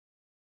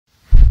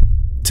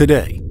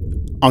Today,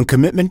 on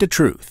Commitment to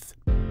Truth.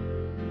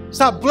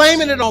 Stop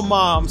blaming it on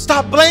mom.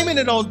 Stop blaming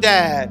it on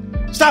dad.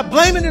 Stop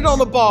blaming it on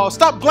the boss.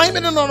 Stop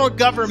blaming it on the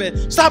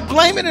government. Stop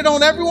blaming it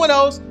on everyone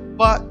else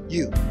but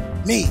you,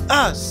 me,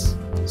 us.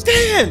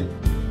 Stand.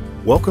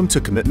 Welcome to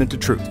Commitment to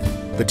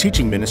Truth, the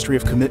teaching ministry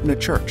of Commitment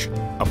Church,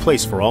 a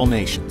place for all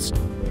nations.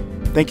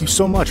 Thank you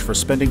so much for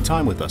spending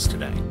time with us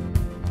today.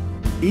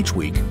 Each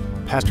week,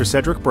 Pastor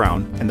Cedrick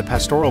Brown and the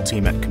pastoral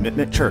team at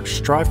Commitment Church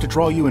strive to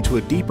draw you into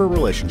a deeper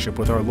relationship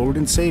with our Lord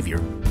and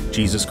Savior,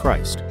 Jesus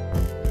Christ.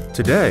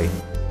 Today,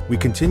 we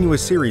continue a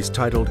series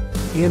titled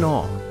In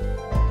Awe.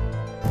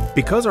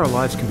 Because our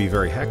lives can be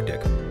very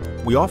hectic,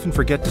 we often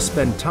forget to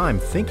spend time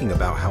thinking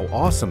about how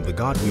awesome the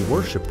God we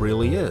worship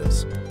really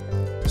is.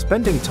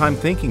 Spending time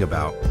thinking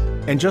about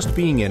and just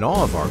being in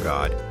awe of our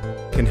God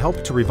can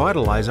help to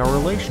revitalize our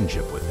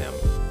relationship with Him.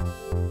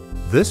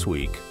 This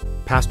week,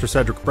 Pastor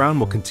Cedrick Brown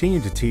will continue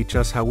to teach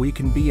us how we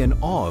can be in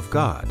awe of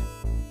God.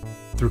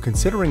 Through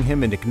considering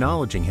Him and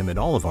acknowledging Him in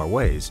all of our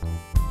ways,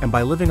 and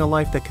by living a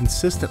life that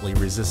consistently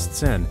resists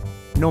sin,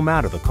 no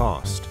matter the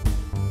cost.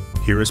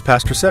 Here is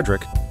Pastor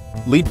Cedrick,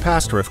 lead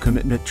pastor of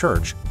Commitment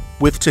Church,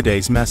 with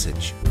today's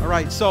message. All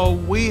right, so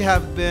we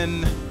have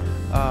been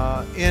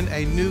in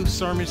a new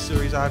sermon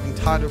series I've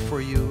entitled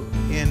for you,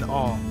 In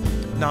Awe.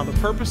 Now, the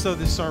purpose of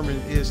this sermon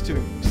is to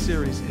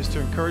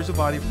encourage the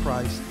body of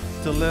Christ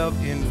to live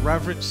in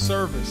reverent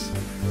service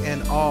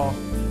and awe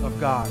of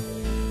God.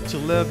 To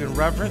live in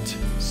reverent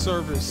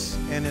service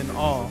and in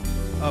awe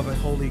of a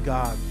holy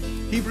God.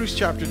 Hebrews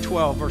chapter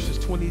 12, verses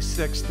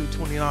 26 through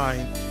 29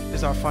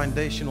 is our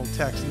foundational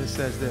text, and it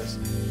says this: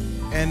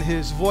 "And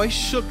his voice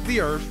shook the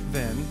earth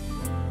then,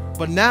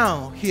 but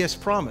now he has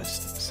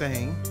promised,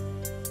 saying,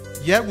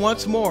 Yet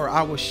once more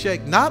I will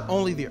shake not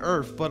only the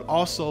earth, but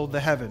also the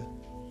heaven."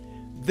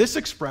 This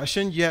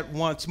expression, "yet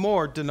once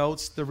more,"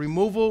 denotes the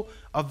removal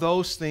of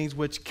those things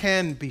which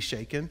can be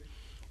shaken,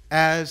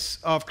 as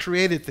of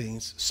created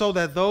things, so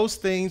that those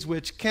things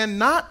which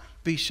cannot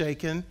be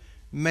shaken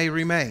may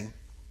remain.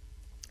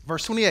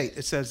 Verse 28,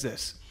 it says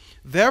this: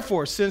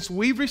 "Therefore, since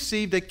we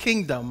received a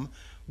kingdom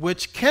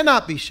which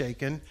cannot be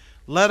shaken,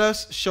 let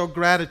us show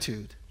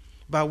gratitude,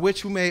 by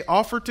which we may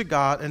offer to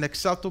God an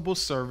acceptable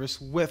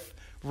service with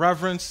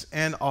reverence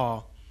and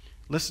awe."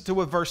 Listen to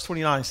what verse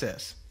 29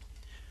 says: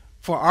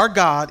 "For our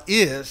God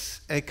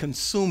is a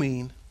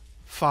consuming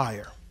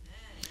fire."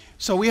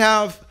 So we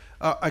have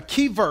a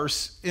key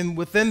verse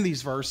within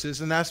these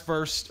verses, and that's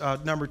verse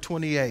number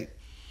 28.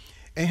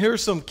 And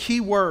here's some key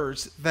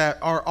words that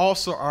are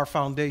also our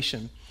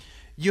foundation.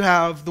 You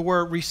have the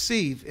word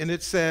receive, and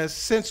it says,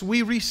 since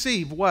we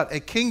receive what? A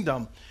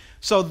kingdom.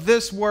 So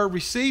this word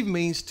receive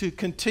means to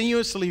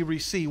continuously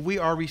receive. We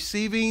are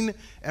receiving,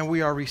 and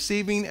we are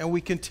receiving, and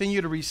we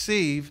continue to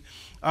receive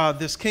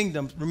this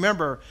kingdom.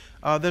 Remember,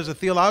 there's a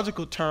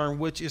theological term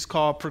which is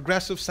called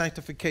progressive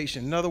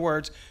sanctification. In other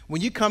words,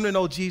 when you come to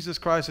know Jesus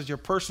Christ as your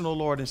personal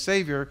Lord and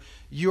Savior,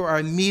 you are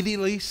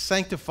immediately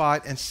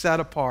sanctified and set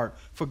apart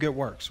for good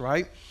works,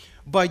 right?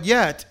 But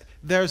yet,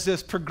 there's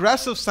this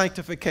progressive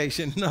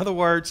sanctification. In other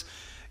words,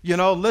 you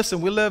know,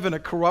 listen, we live in a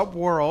corrupt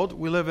world.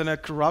 We live in a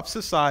corrupt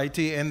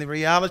society. And the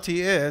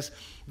reality is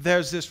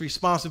there's this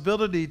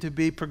responsibility to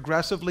be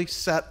progressively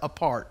set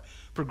apart.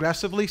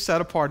 Progressively set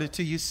apart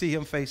until you see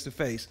Him face to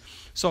face.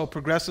 So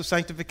progressive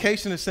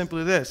sanctification is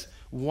simply this: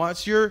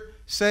 once you're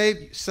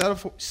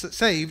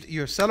saved,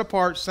 you're set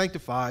apart,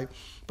 sanctified,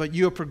 but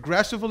you're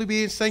progressively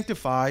being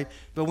sanctified.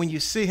 But when you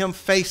see Him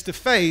face to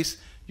face,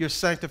 your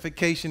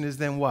sanctification is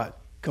then what?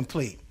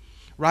 Complete,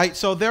 right?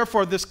 So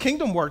therefore, this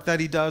kingdom work that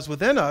He does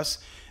within us,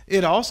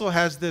 it also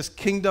has this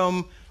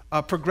kingdom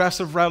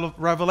progressive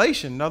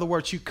revelation. In other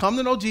words, you come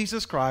to know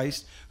Jesus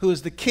Christ, who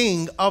is the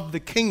King of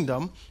the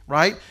kingdom,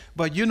 right?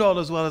 But you know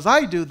as well as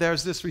I do,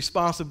 there's this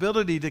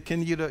responsibility to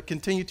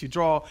continue to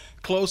draw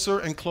closer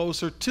and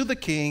closer to the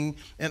King,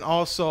 and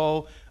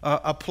also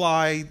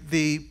apply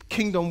the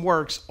kingdom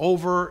works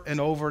over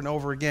and over and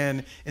over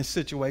again in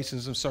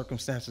situations and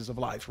circumstances of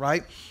life,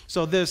 right?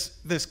 So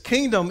this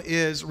kingdom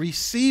is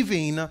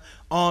receiving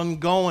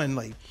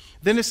ongoingly.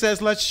 Then it says,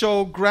 let's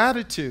show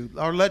gratitude,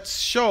 or let's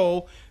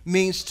show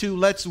means to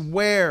let's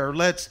wear,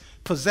 let's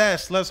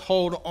possess, let's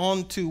hold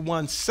on to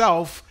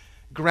oneself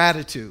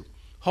gratitude.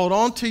 Hold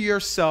on to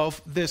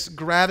yourself this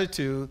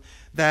gratitude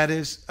that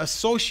is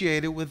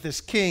associated with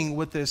this king,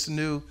 with this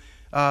new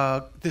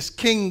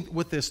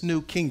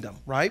kingdom,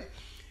 right?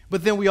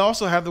 But then we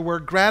also have the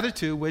word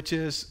gratitude, which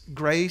is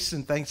grace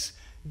and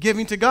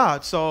thanksgiving to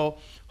God. So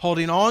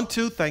holding on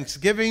to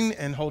thanksgiving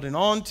and holding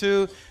on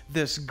to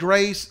this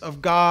grace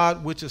of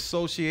God, which is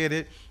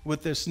associated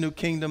with this new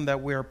kingdom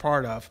that we're a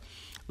part of.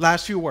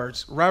 Last few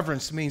words.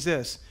 Reverence means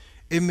this.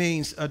 It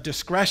means a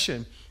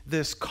discretion,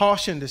 this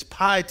caution, this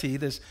piety,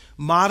 this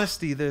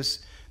modesty, this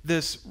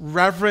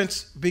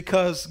reverence,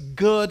 because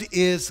good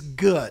is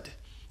good.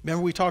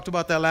 Remember, we talked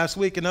about that last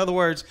week. In other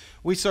words,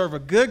 we serve a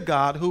good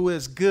God who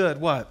is good,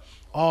 what?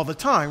 All the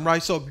time,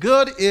 right? So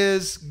good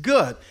is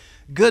good.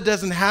 Good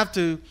doesn't have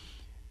to,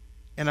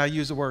 and I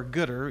use the word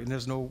gooder, and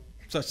there's no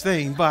such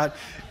thing, but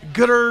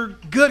good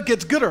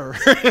gets gooder,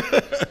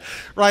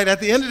 right? At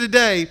the end of the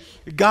day,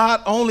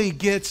 God only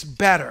gets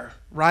better,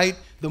 right?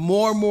 The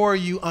more and more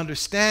you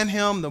understand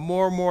him, the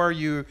more and more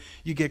you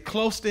get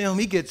close to him,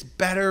 he gets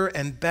better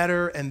and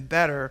better and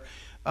better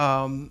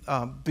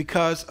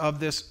because of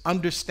this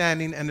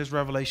understanding and this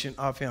revelation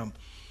of him.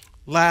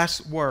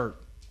 Last word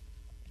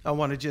I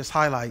want to just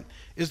highlight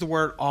is the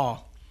word awe.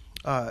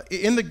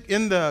 In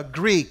the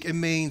Greek, it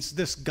means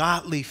this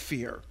godly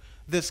fear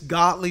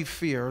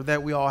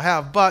that we all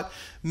have. But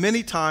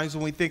many times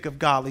when we think of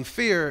godly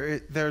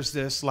fear, there's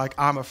this like,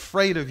 I'm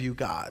afraid of you,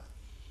 God,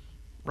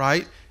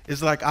 right?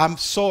 It's like, I'm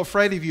so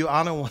afraid of you,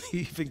 I don't want to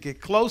even get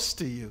close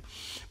to you.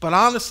 But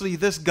honestly,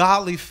 this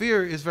godly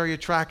fear is very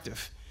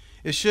attractive.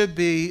 It should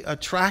be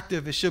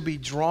attractive. It should be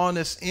drawing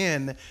us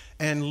in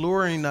and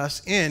luring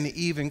us in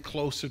even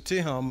closer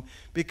to him,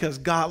 because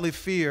godly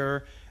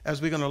fear,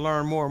 as we're going to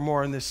learn more and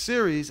more in this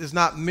series, is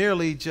not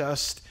merely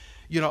just,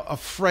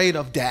 afraid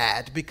of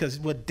dad because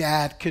what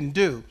dad can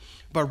do.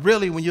 But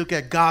really, when you look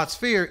at God's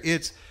fear,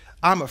 it's,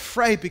 I'm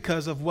afraid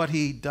because of what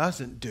he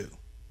doesn't do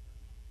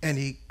and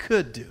he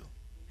could do.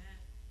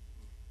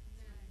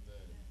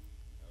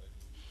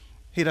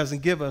 He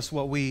doesn't give us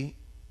what we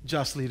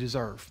justly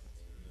deserve.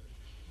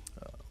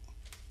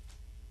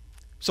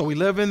 So we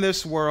live in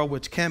this world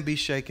which can be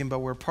shaken, but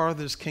we're part of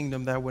this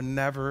kingdom that will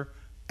never,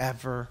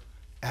 ever,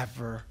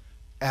 ever,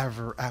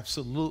 ever,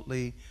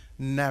 absolutely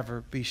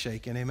never be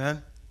shaken.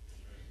 Amen?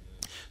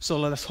 So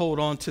let us hold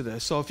on to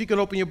this. So if you could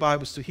open your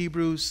Bibles to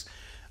Hebrews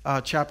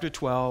chapter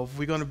 12,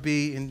 we're going to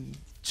be in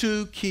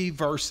two key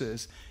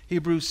verses.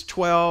 Hebrews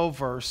 12,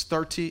 verse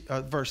 3,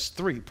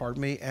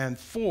 and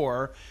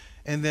 4,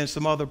 and then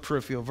some other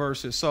peripheral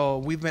verses. So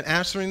we've been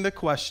answering the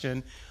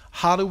question,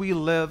 how do we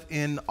live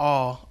in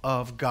awe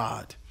of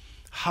God?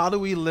 How do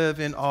we live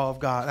in awe of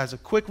God? As a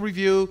quick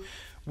review,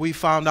 we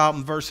found out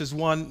in verses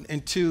 1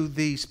 and 2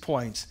 these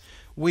points.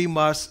 We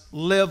must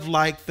live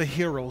like the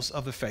heroes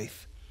of the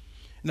faith.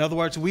 In other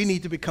words, we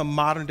need to become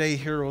modern day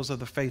heroes of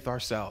the faith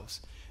ourselves.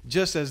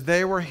 Just as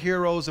they were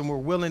heroes and were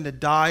willing to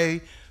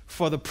die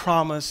for the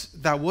promise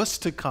that was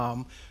to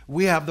come,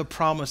 we have the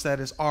promise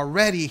that is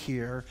already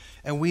here,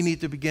 and we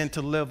need to begin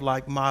to live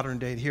like modern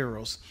day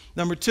heroes.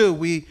 Number 2,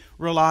 we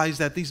realize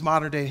that these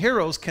modern day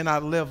heroes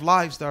cannot live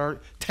lives that are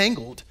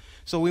tangled.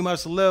 So we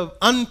must live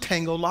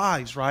untangled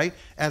lives, right?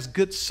 As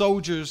good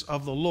soldiers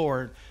of the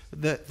Lord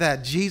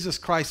that Jesus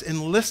Christ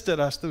enlisted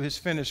us through his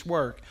finished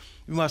work.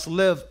 We must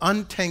live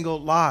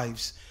untangled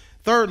lives.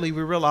 Thirdly,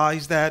 we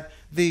realize that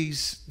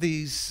these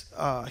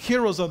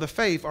heroes of the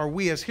faith, or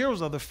we as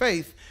heroes of the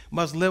faith,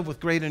 must live with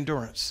great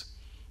endurance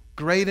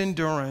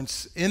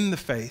in the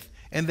faith.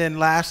 And then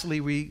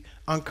lastly, we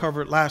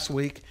uncovered last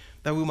week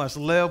that we must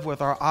live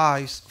with our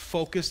eyes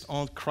focused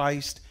on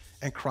Christ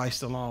and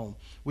Christ alone.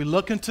 We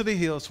look into the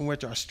hills from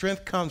which our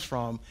strength comes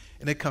from,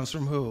 and it comes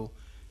from who?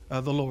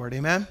 The Lord.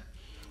 Amen?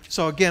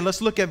 So again,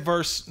 let's look at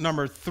verse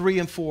number 3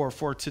 and 4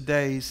 for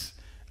today's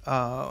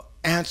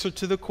answer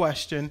to the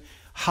question,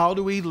 how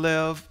do we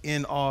live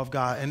in awe of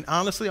God? And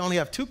honestly, I only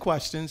have 2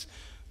 questions,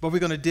 but we're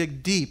going to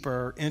dig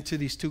deeper into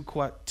these two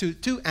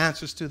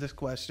answers to this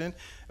question,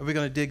 and we're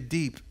going to dig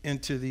deep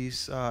into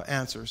these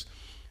answers.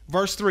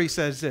 Verse 3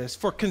 says this,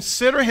 for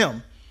consider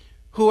him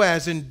who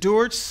has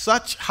endured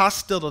such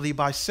hostility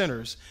by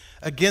sinners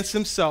against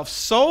himself,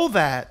 so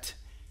that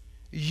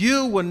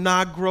you will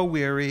not grow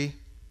weary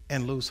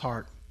and lose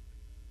heart.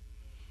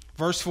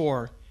 Verse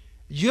 4,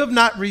 you have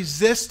not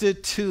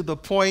resisted to the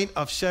point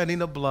of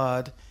shedding of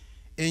blood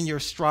in your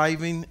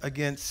striving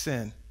against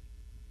sin.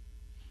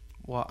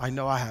 Well, I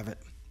know I haven't.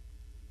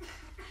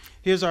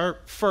 Here's our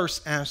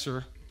first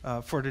answer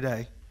for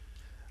today.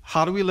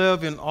 How do we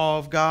live in awe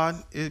of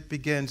God? It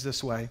begins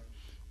this way.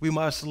 We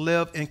must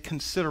live in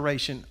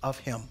consideration of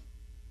him.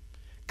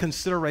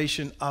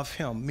 Consideration of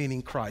him,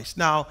 meaning Christ.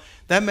 Now,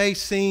 that may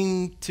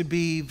seem to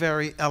be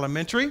very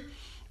elementary,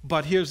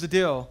 but here's the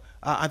deal.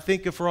 I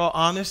think if we're all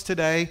honest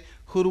today,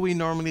 who do we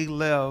normally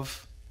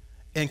live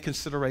in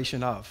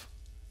consideration of?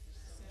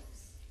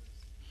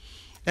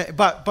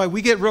 But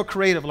we get real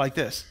creative like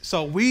this.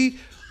 So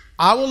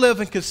I will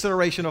live in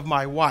consideration of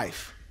my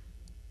wife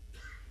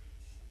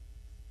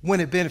when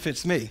it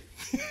benefits me.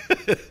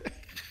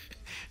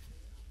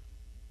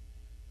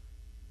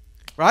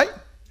 Right?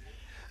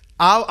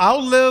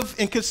 I'll live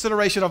in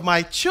consideration of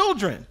my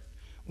children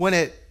when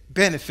it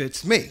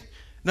benefits me.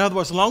 In other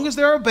words, as long as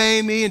they're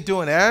obeying me and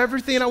doing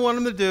everything I want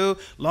them to do,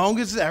 as long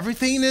as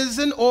everything is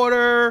in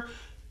order,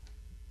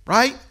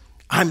 right?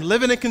 I'm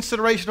living in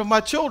consideration of my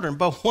children.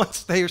 But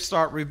once they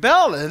start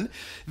rebelling,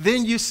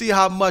 then you see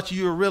how much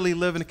you're really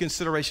living in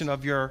consideration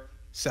of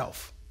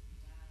yourself.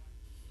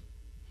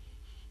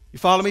 You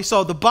follow me?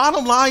 So the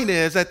bottom line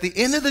is, at the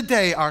end of the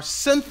day, our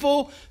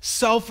sinful,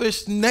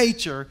 selfish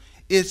nature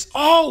is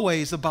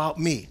always about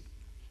me.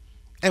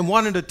 And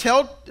one of the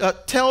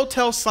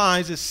telltale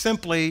signs is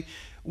simply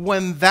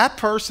when that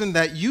person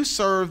that you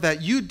serve,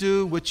 that you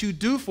do, what you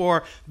do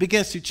for,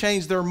 begins to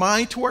change their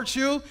mind towards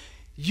you,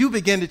 you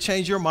begin to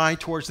change your mind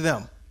towards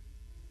them.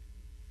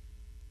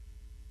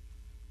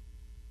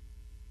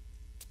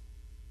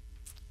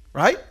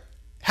 right?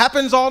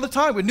 Happens all the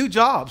time with new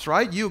jobs,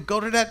 right? You go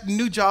to that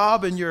new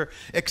job and you're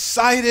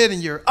excited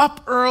and you're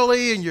up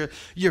early and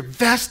you're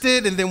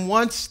vested, and then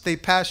once they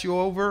pass you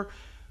over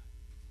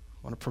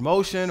on a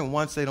promotion and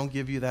once they don't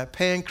give you that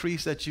pay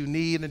increase that you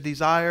need and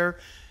desire,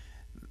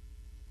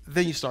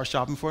 then you start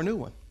shopping for a new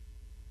one.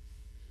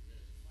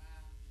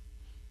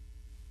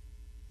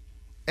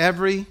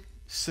 Every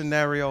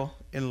scenario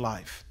in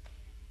life,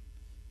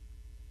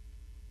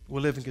 we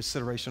live in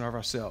consideration of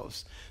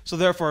ourselves. So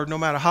therefore, no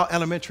matter how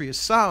elementary it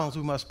sounds,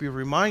 we must be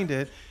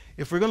reminded,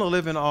 if we're going to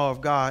live in awe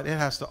of God, it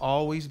has to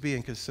always be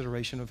in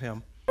consideration of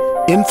Him.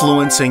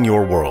 Influencing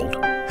your world.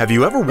 Have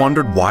you ever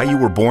wondered why you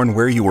were born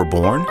where you were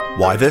born?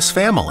 Why this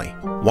family?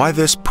 Why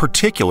this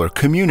particular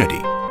community?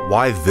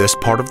 Why this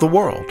part of the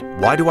world?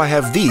 Why do I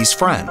have these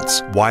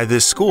friends? Why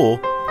this school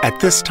at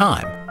this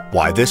time?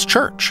 Why this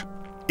church?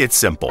 It's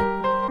simple.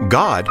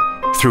 God,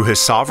 through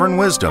His sovereign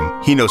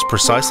wisdom, He knows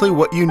precisely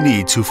what you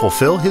need to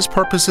fulfill His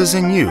purposes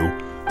in you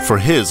for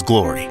His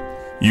glory.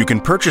 You can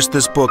purchase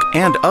this book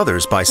and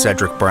others by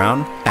Cedrick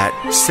Brown at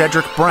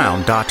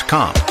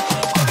cedrickbrown.com.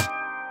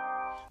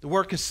 The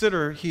word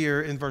consider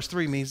here in verse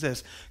 3 means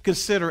this: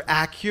 consider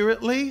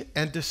accurately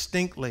and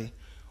distinctly.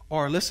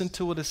 Or listen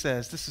to what it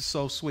says. This is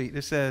so sweet.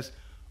 It says,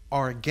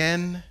 or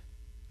again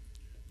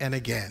and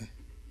again.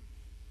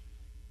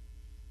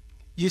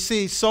 You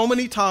see, so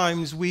many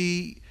times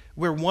we're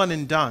one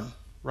and done,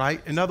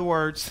 right? In other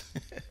words,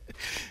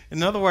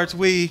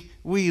 we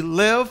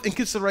live in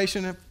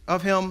consideration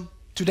of Him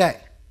today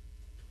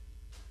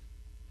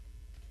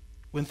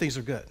when things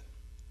are good.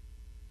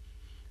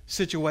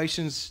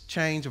 Situations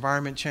change,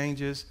 environment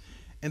changes,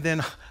 and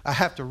then I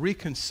have to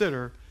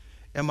reconsider,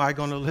 am I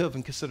going to live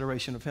in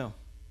consideration of Him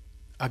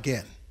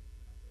again?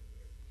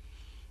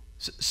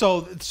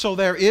 So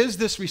there is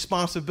this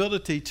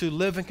responsibility to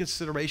live in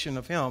consideration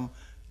of Him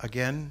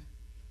again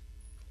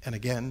and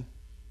again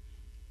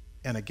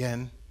and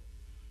again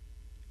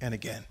and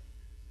again.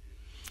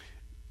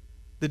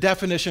 The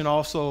definition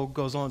also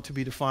goes on to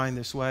be defined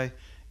this way,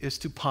 is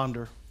to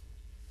ponder.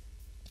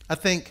 I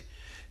think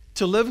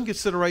to live in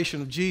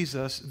consideration of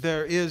Jesus,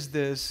 there is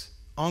this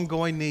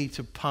ongoing need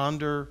to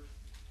ponder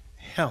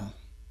Him.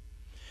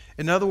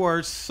 In other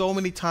words, so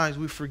many times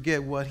we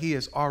forget what He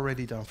has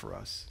already done for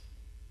us.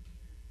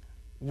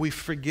 We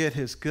forget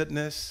His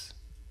goodness.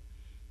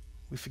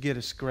 We forget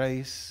His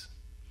grace.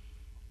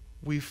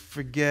 We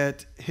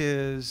forget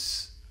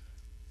His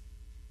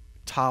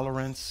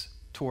tolerance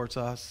towards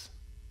us.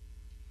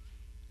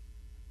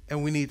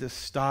 And we need to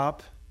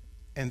stop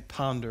and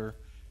ponder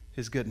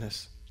His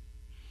goodness.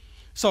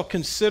 So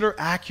consider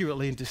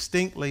accurately and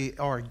distinctly,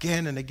 or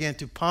again and again,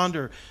 to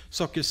ponder.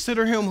 So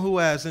consider Him who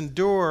has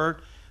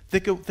endured.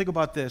 Think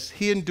about this.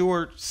 He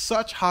endured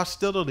such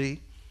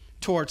hostility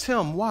towards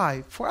Him.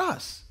 Why? For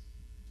us.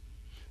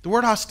 The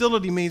word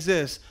hostility means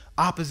this: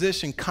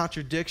 opposition,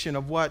 contradiction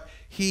of what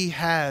He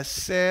has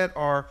said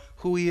or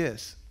who He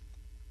is.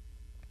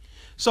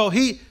 So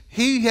He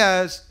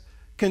has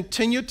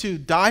continued to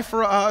die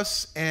for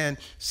us and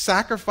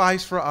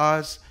sacrifice for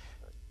us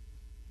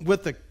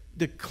with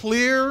the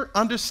clear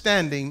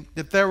understanding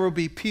that there will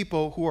be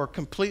people who are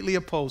completely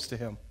opposed to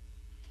Him.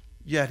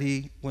 Yet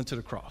He went to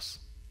the cross.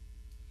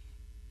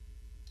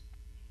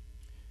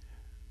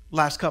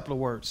 Last couple of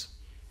words.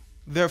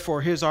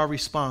 Therefore, here's our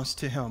response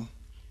to Him.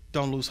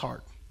 Don't lose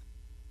heart.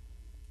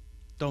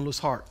 Don't lose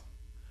heart.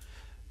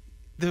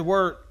 The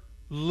word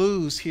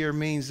lose here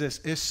means this: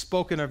 it's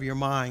spoken of your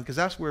mind, because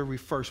that's where we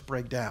first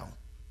break down.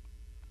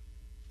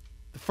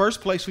 The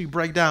first place we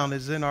break down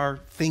is in our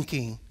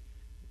thinking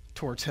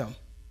towards Him.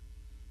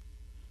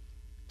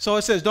 So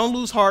it says, don't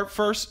lose heart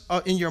first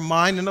in your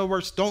mind. In other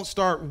words, don't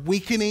start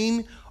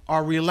weakening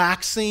or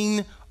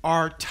relaxing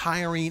or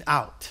tiring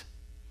out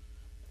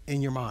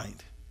in your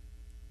mind.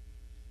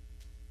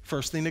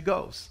 First thing that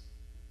goes.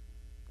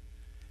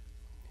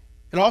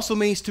 It also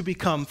means to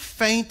become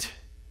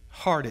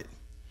faint-hearted,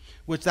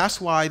 which that's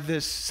why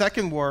this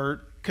second word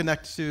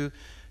connected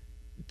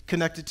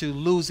to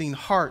losing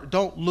heart.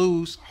 Don't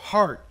lose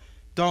heart.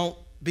 Don't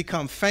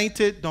become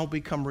fainted. Don't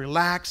become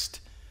relaxed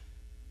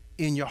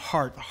in your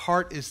heart. The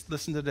heart is,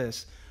 listen to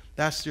this,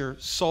 that's your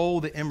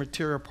soul, the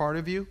immaterial part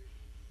of you.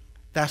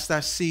 That's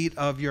that seat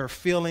of your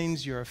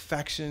feelings, your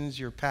affections,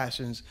 your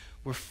passions,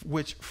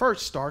 which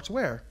first starts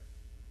where?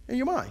 In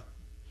your mind.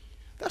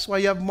 That's why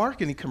you have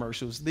marketing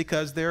commercials,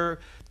 because they're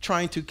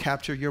trying to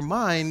capture your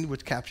mind,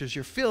 which captures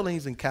your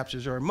feelings and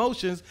captures your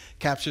emotions,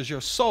 captures your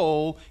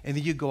soul, and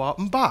then you go out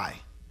and buy.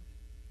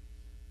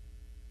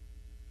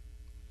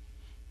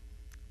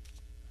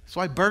 That's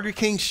why Burger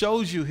King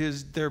shows you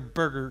their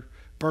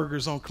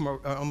burgers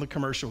on the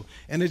commercial,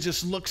 and it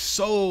just looks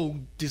so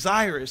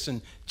desirous,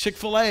 and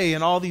Chick-fil-A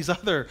and all these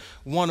other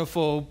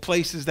wonderful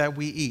places that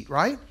we eat,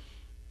 right?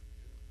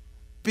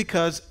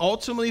 Because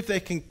ultimately, if they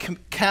can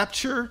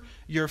capture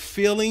your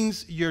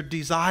feelings, your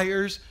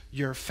desires,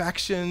 your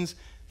affections,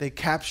 they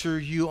capture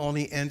you on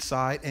the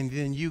inside, and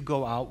then you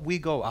go out, we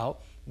go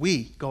out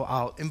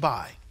and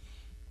buy.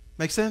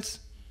 Make sense?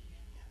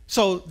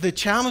 So the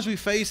challenge we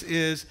face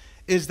is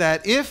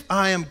that if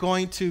I am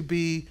going to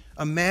be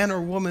a man or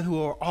woman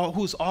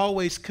who's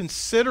always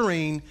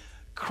considering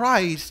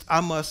Christ, I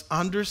must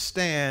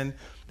understand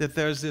that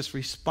there's this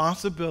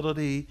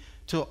responsibility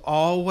to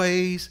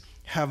always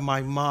have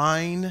my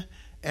mind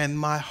and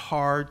my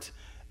heart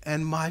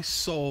and my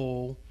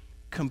soul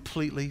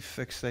completely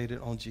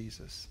fixated on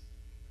Jesus.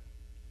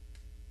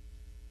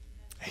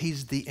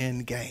 He's the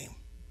end game.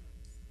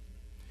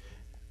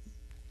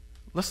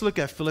 Let's look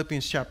at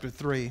Philippians chapter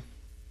 3,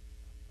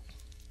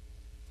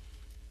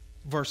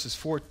 verses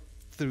 4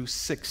 through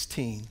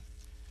 16,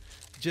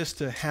 just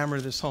to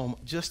hammer this home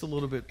just a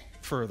little bit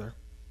further.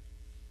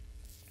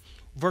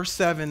 Verse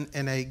 7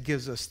 and 8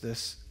 gives us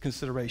this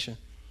consideration.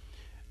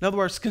 In other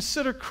words,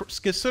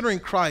 considering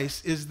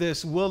Christ is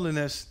this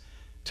willingness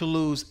to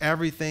lose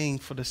everything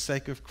for the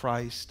sake of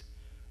Christ,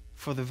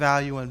 for the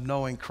value of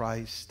knowing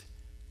Christ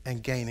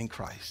and gaining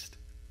Christ.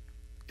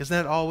 Isn't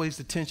that always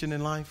the tension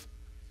in life?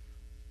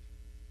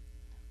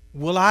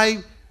 Will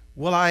I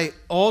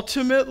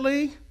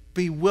ultimately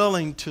be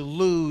willing to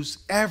lose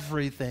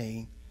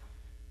everything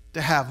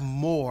to have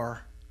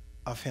more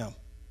of him?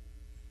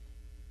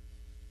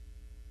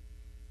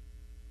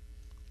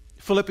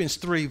 Philippians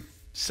 3,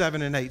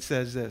 7 and 8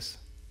 says this.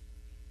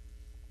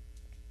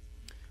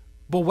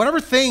 But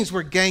whatever things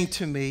were gained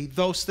to me,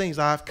 those things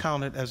I have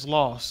counted as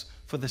loss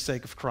for the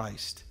sake of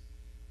Christ.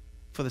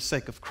 For the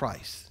sake of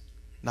Christ.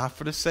 Not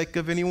for the sake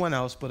of anyone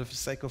else, but for the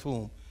sake of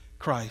whom?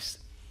 Christ.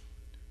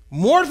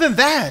 More than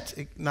that.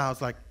 Now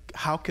it's like,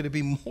 how could it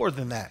be more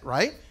than that,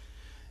 right?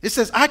 It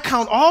says, I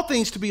count all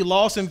things to be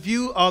lost in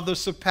view of the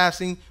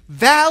surpassing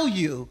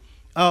value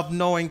of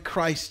knowing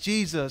Christ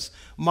Jesus,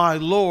 my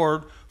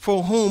Lord,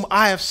 for whom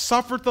I have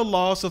suffered the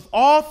loss of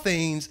all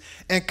things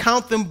and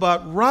count them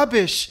but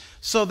rubbish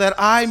so that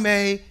I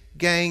may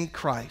gain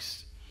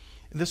Christ.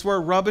 And this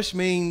word rubbish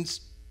means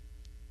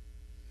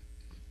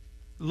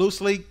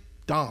loosely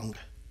dung.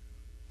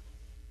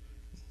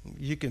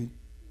 You can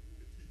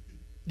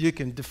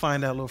define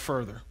that a little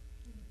further.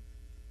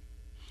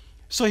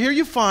 So here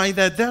you find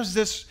that there's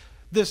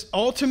this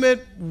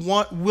ultimate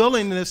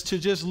willingness to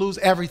just lose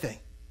everything.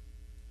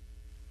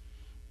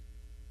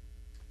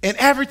 And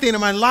everything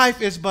in my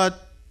life is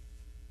but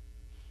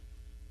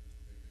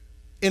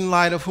in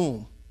light of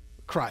whom?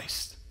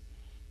 Christ.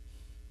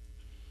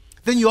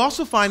 Then you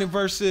also find in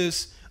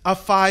verses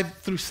 5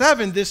 through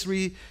 7,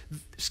 verses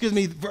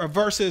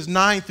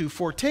 9 through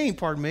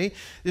 14,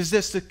 is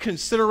this the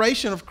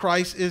consideration of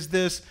Christ, is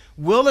this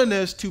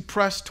willingness to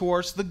press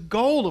towards the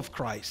goal of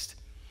Christ.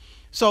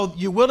 So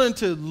you're willing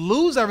to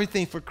lose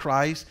everything for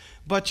Christ,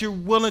 but you're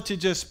willing to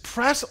just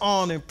press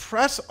on and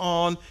press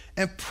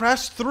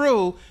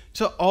through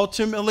to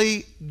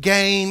ultimately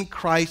gain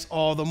Christ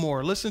all the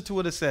more. Listen to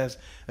what it says.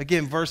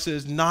 Again,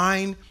 verses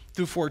 9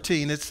 through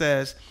 14, it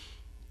says,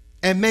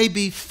 and may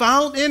be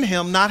found in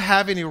him, not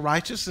having a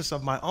righteousness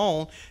of my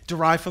own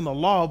derived from the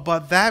law,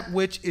 but that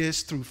which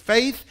is through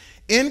faith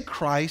in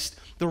Christ,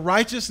 the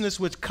righteousness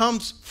which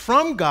comes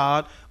from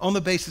God on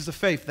the basis of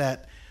faith,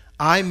 that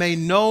I may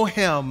know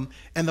him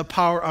and the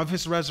power of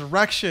his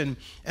resurrection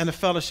and the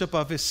fellowship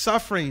of his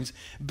sufferings,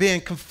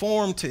 being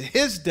conformed to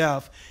his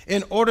death,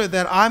 in order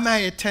that I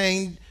may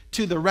attain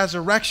to the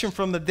resurrection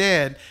from the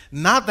dead.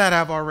 Not that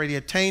I've already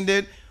attained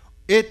it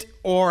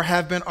or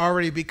have been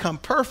already become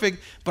perfect,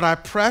 but I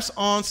press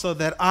on so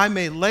that I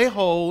may lay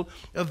hold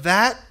of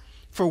that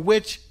for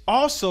which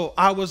also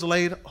I was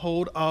laid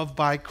hold of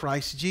by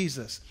Christ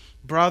Jesus.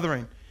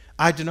 Brethren,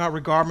 I do not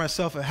regard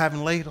myself as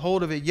having laid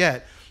hold of it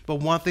yet. But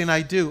one thing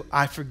I do,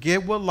 I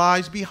forget what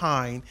lies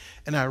behind,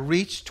 and I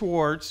reach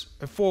forward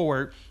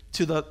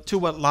to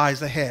what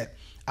lies ahead.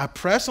 I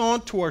press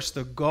on towards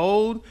the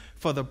goal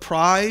for the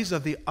prize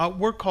of the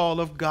upward call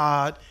of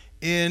God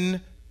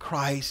in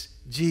Christ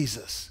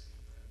Jesus.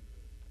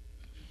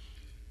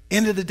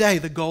 End of the day,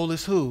 the goal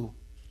is who?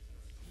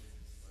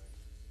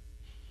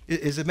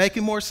 Is it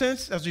making more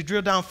sense as we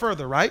drill down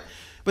further, right?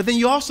 But then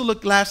you also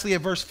look lastly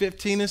at verse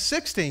 15 and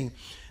 16.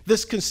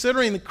 This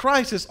considering the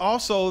Christ is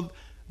also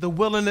the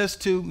willingness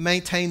to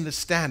maintain the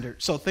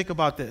standard. So think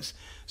about this.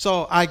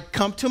 So I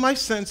come to my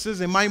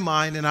senses in my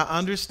mind and I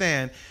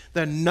understand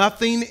that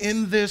nothing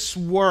in this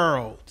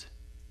world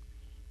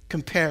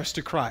compares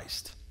to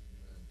Christ.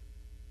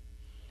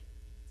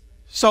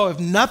 So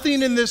if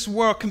nothing in this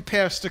world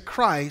compares to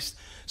Christ,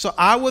 so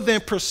I will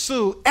then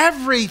pursue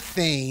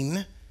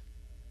everything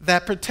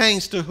that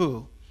pertains to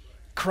who?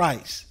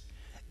 Christ.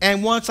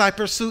 And once I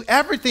pursue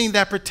everything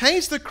that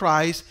pertains to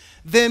Christ,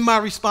 then my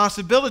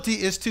responsibility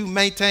is to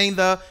maintain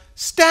the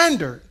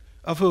standard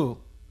of who?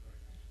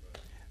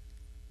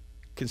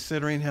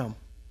 Considering him.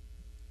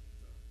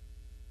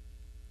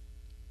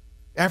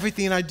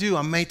 Everything I do,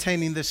 I'm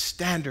maintaining the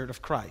standard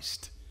of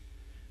Christ.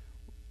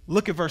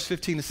 Look at verse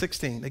 15 and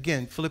 16.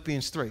 Again,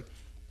 Philippians 3.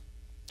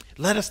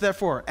 Let us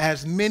therefore,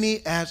 as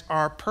many as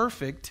are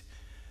perfect,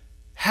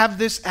 have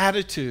this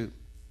attitude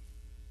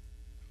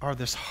or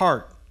this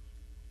heart.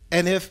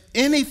 And if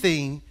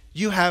anything,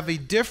 you have a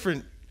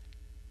different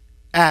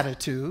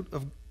attitude,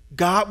 of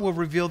God will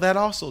reveal that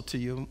also to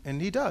you.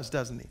 And he does,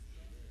 doesn't he?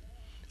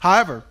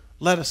 However,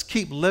 let us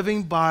keep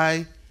living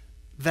by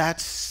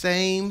that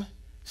same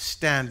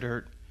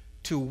standard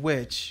to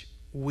which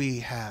we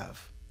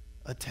have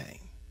attained.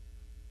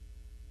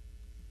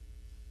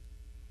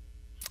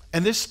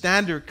 And this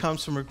standard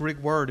comes from a Greek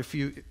word, if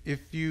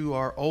you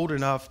are old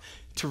enough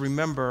to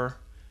remember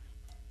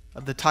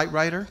the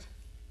typewriter.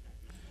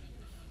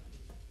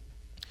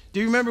 Do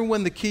you remember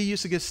when the key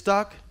used to get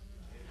stuck?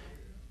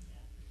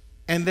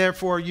 And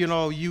therefore,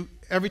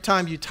 every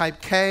time you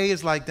type K,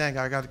 it's like, dang,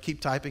 I got to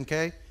keep typing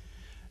K.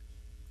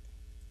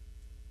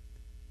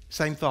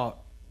 Same thought,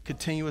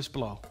 continuous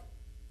blow.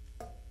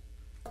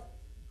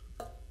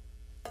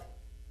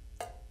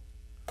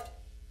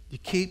 You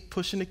keep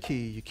pushing the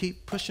key, you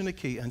keep pushing the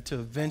key until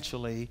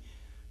eventually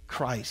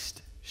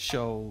Christ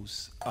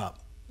shows up.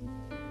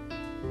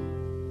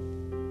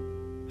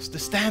 It's the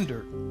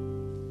standard.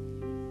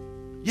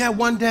 Yeah,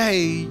 one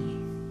day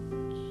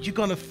you're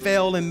going to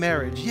fail in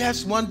marriage.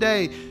 Yes, one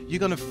day you're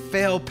going to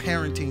fail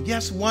parenting.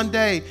 Yes, one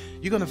day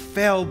you're going to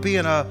fail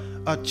being a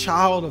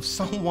child of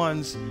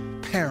someone's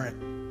parent.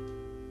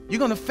 You're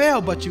going to fail,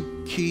 but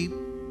you keep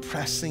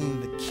pressing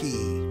the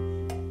key.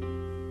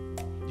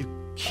 You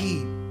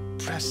keep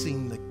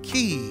pressing the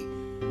key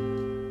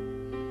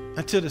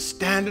until the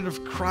standard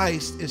of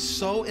Christ is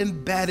so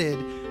embedded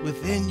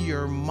within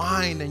your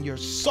mind and your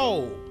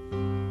soul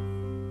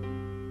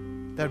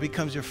that it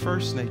becomes your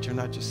first nature,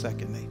 not your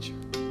second nature.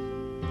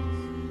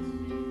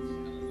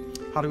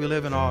 How do we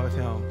live in awe of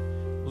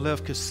Him?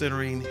 Live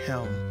considering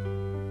Him.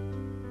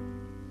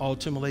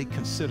 Ultimately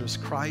considers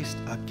Christ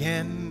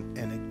again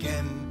and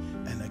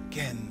again and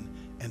again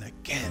and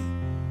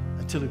again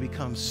until it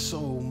becomes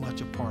so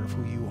much a part of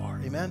who you are.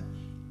 Amen?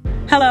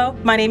 Hello,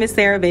 my name is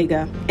Sarah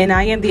Vega, and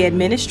I am the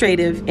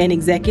Administrative and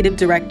Executive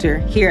Director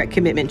here at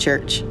Commitment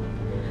Church.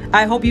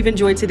 I hope you've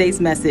enjoyed today's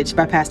message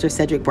by Pastor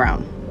Cedrick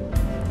Brown.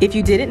 If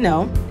you didn't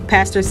know,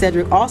 Pastor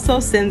Cedrick also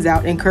sends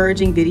out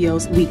encouraging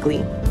videos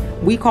weekly.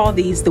 We call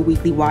these the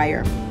Weekly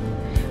Wire.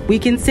 We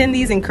can send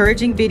these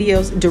encouraging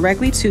videos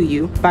directly to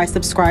you by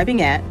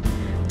subscribing at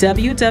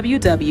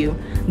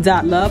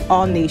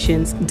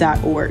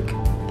www.loveallnations.org.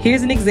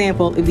 Here's an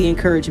example of the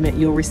encouragement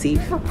you'll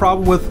receive. A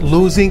problem with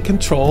losing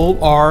control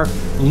or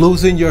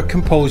losing your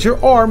composure,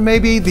 or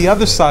maybe the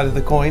other side of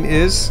the coin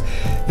is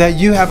that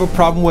you have a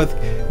problem with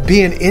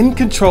being in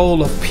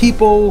control of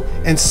people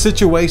and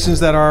situations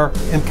that are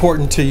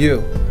important to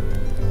you.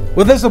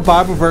 Well, there's a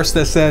Bible verse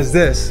that says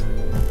this: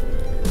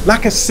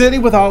 like a city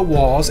without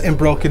walls and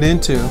broken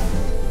into,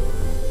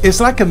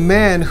 it's like a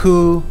man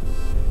who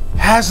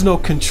has no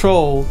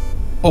control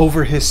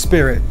over his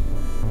spirit.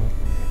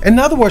 In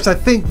other words, I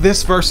think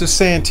this verse is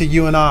saying to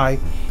you and I,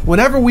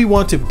 whenever we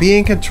want to be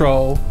in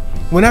control,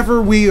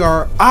 whenever we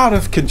are out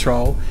of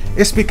control,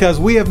 it's because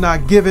we have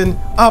not given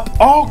up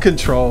all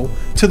control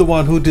to the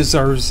one who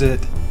deserves it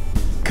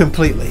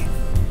completely.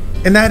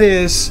 And that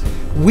is,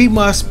 we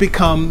must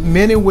become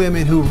men and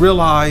women who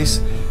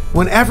realize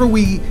whenever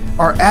we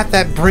are at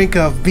that brink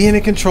of being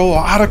in control or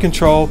out of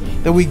control,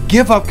 that we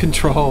give up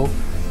control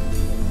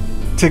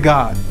to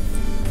God.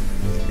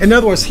 In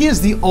other words, He is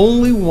the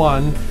only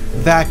one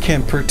that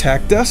can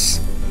protect us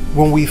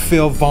when we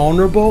feel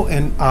vulnerable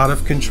and out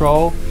of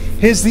control.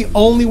 He's the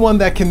only one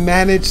that can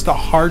manage the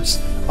hearts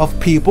of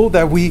people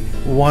that we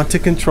want to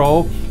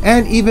control,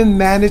 and even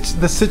manage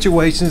the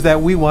situations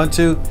that we want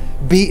to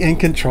be in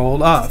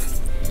control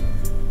of.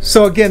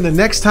 So again, the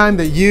next time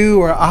that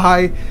you or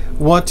I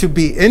want to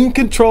be in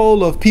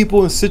control of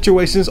people and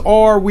situations,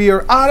 or we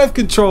are out of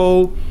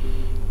control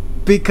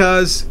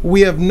because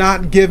we have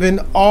not given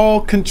all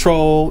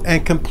control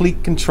and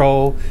complete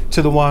control to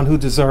the one who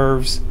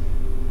deserves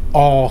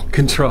all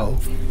control,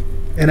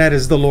 and that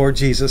is the Lord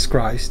Jesus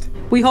Christ.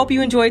 We hope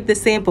you enjoyed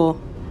this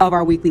sample of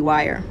our Weekly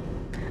Wire.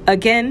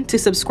 Again, to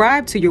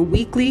subscribe to your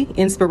weekly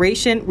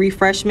inspiration,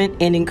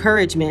 refreshment, and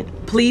encouragement,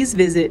 please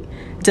visit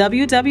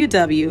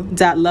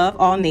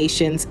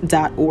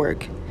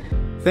www.loveallnations.org.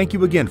 Thank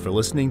you again for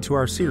listening to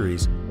our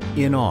series,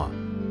 In Awe.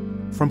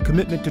 From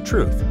Commitment to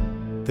Truth,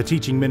 the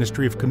teaching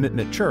ministry of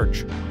Commitment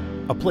Church,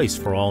 a place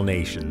for all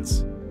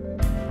nations.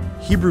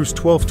 Hebrews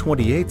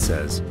 12:28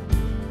 says,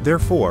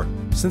 "Therefore,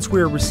 since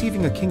we are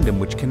receiving a kingdom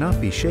which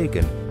cannot be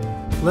shaken,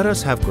 let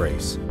us have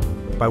grace,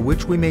 by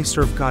which we may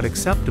serve God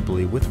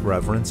acceptably with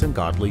reverence and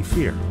godly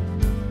fear."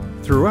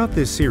 Throughout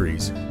this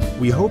series,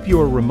 we hope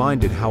you are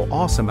reminded how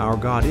awesome our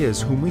God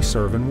is whom we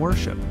serve and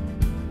worship,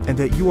 and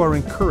that you are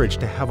encouraged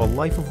to have a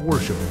life of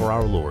worship for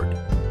our Lord.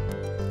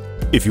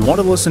 If you want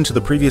to listen to the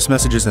previous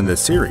messages in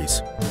this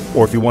series,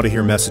 or if you want to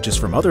hear messages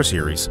from other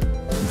series,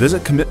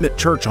 visit Commitment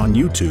Church on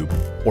YouTube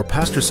or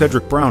Pastor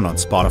Cedrick Brown on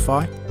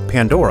Spotify,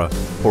 Pandora,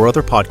 or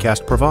other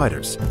podcast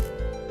providers.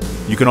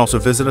 You can also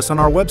visit us on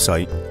our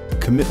website,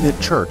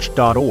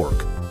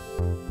 commitmentchurch.org.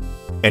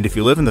 And if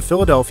you live in the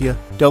Philadelphia,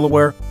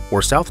 Delaware,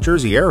 or South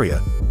Jersey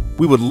area,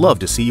 we would love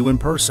to see you in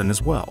person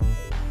as well.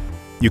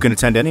 You can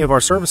attend any of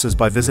our services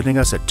by visiting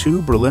us at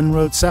 2 Berlin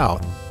Road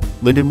South,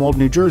 Lindenwold,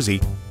 New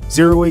Jersey,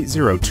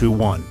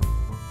 08021.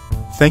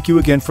 Thank you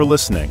again for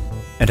listening,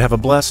 and have a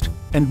blessed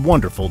and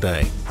wonderful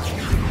day.